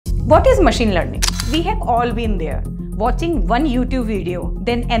What is machine learning? We have all been there, watching one YouTube video,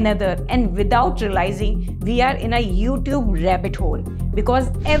 then another, and without realizing we are in a YouTube rabbit hole because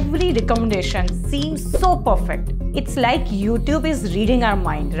every recommendation seems so perfect. It's like YouTube is reading our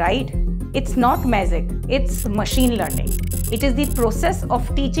mind, right? It's not magic, it's machine learning. It is the process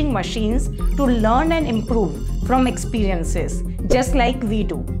of teaching machines to learn and improve from experiences, just like we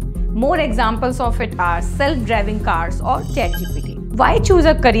do. More examples of it are self-driving cars or ChatGPT. Why choose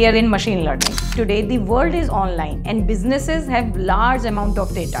a career in machine learning? Today, the world is online and businesses have large amount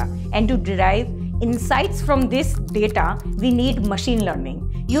of data. And to derive insights from this data, we need machine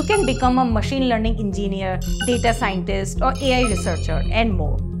learning. You can become a machine learning engineer, data scientist, or AI researcher, and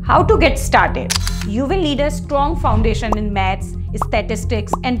more. How to get started? You will need a strong foundation in maths,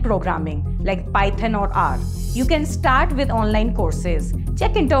 statistics, and programming like Python or R. You can start with online courses,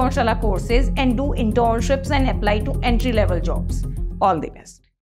 check Internshala courses, and do internships and apply to entry-level jobs. All the best.